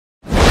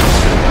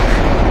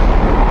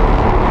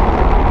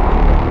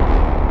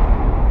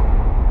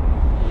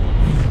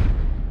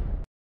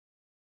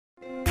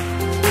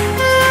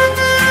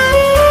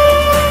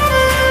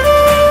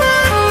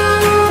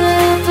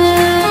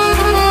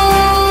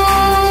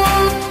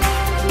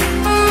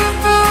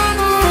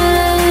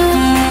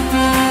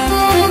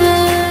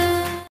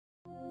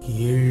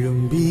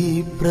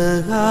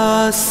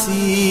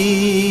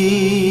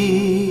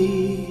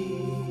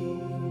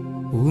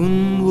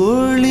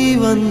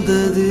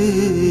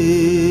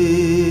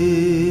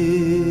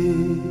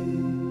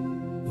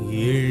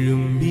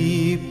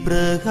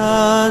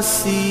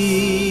பிரகாசி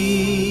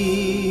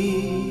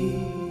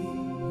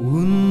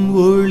உன்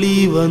ஒளி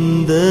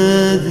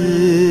வந்தது.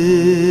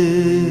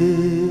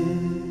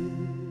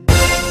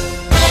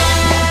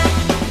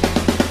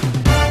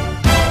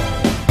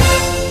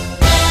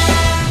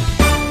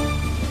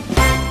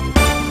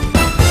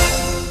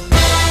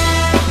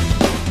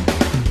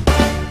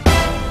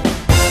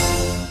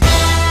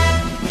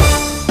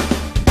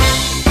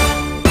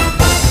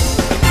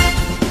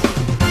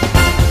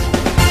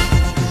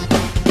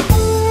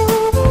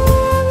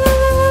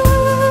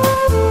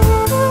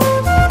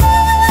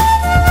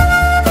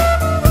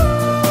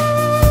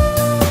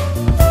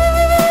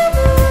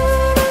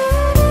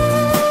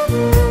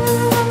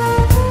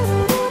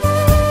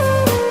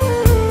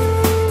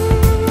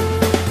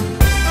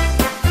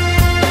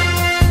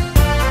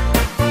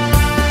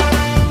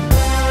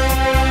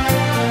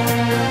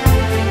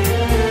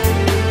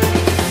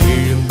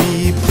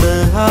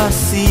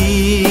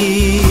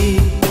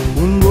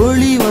 உன்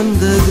ஒளி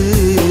வந்தது.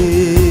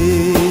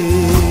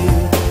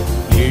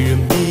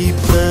 எழும்பி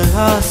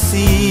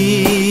பிரகாசி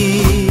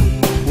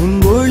உன்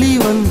ஒளி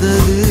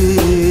வந்தது.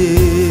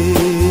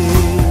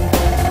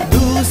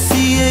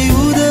 தூசியை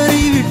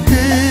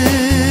உதறிவிட்டு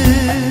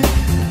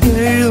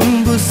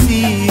எழும்பு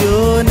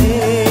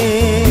சீயோனே.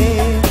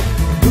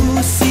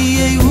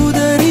 தூசியை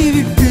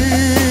உதறிவிட்டு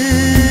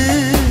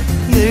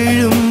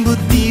எழும்பு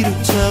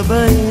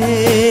திருச்சபையே.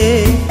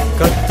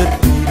 கர்த்தர்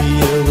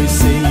புதியவை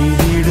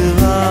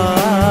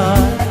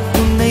செய்திடுவார்,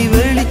 உன்னை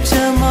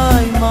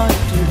வெளிச்சமாய்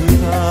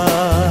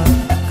மாற்றிடுவார்.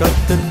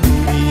 கர்த்தர்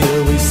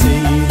புதியவை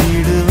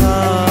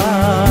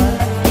செய்திடுவார்,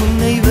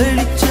 உன்னை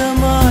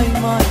வெளிச்சமாய்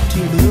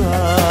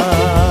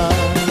மாற்றிடுவார்.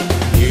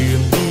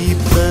 எழும்பி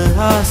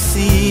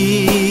பிரகாசி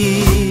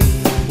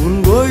உன்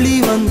ஒளி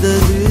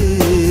வந்தது.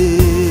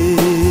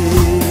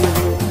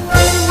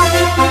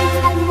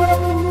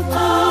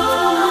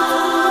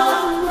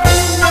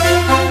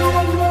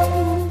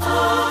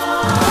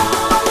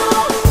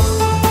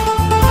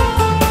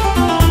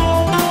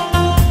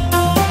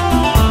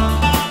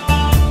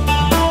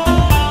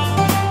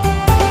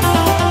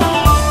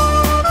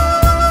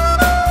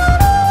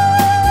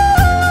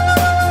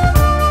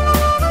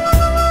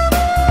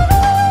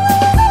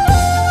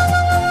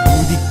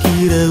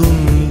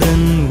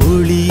 உந்தன்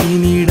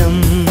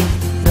ஒளியினிடம்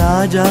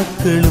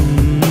ராஜாக்களும்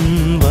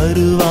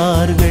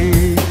வருவார்கள்.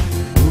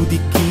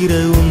 உதிக்கிற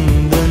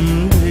உந்தன்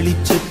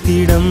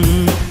வெளிச்சத்திடம்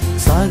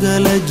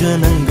சகல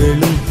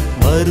ஜனங்களும்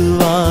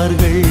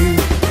வருவார்கள்.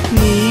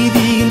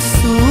 நீதியின்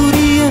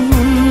சூரியன்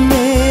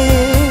முன்னே,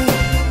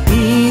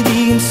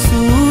 நீதியின்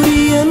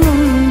சூரியன்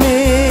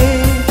முன்னே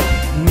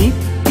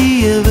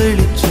நித்திய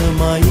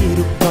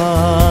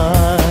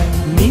வெளிச்சமாயிருப்பார்,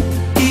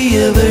 நித்திய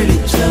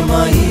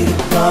வெளிச்சமாயிருப்பார்.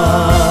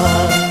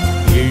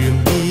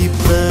 எழும்பி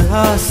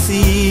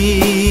பிரகாசி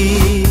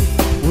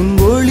உன்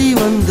ஒளி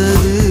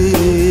வந்தது.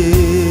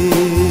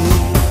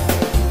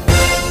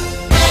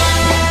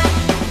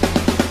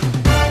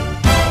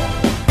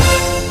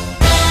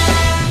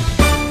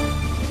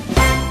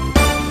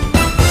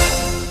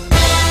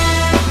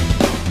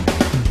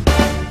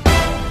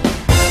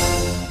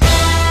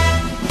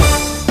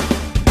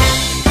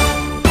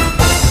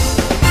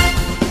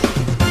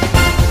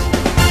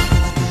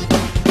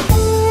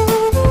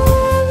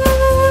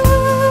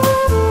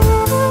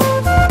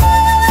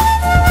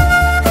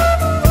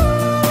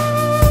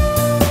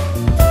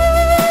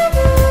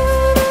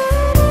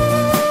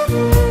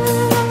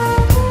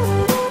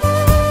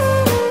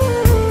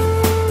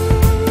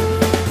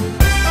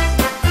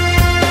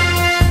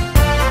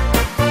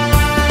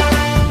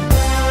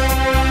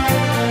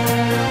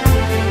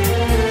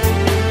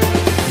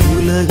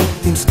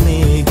 உலகத்தின்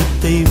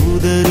ஸ்நேகத்தை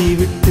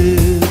உதறிவிட்டு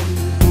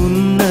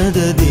உன்னத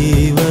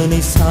தேவனை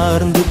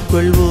சார்ந்து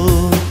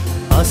கொள்வோம்.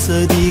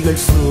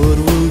 அசதிகள்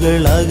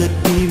சோர்வுகள்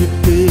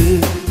அகற்றிவிட்டு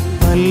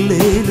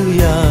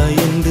அல்லேலூயா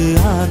என்று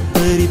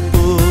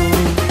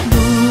ஆர்ப்பரிப்போம்.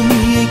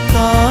 பூமியை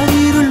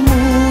காரிருள்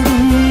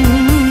மூடும்,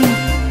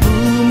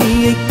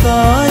 பூமியை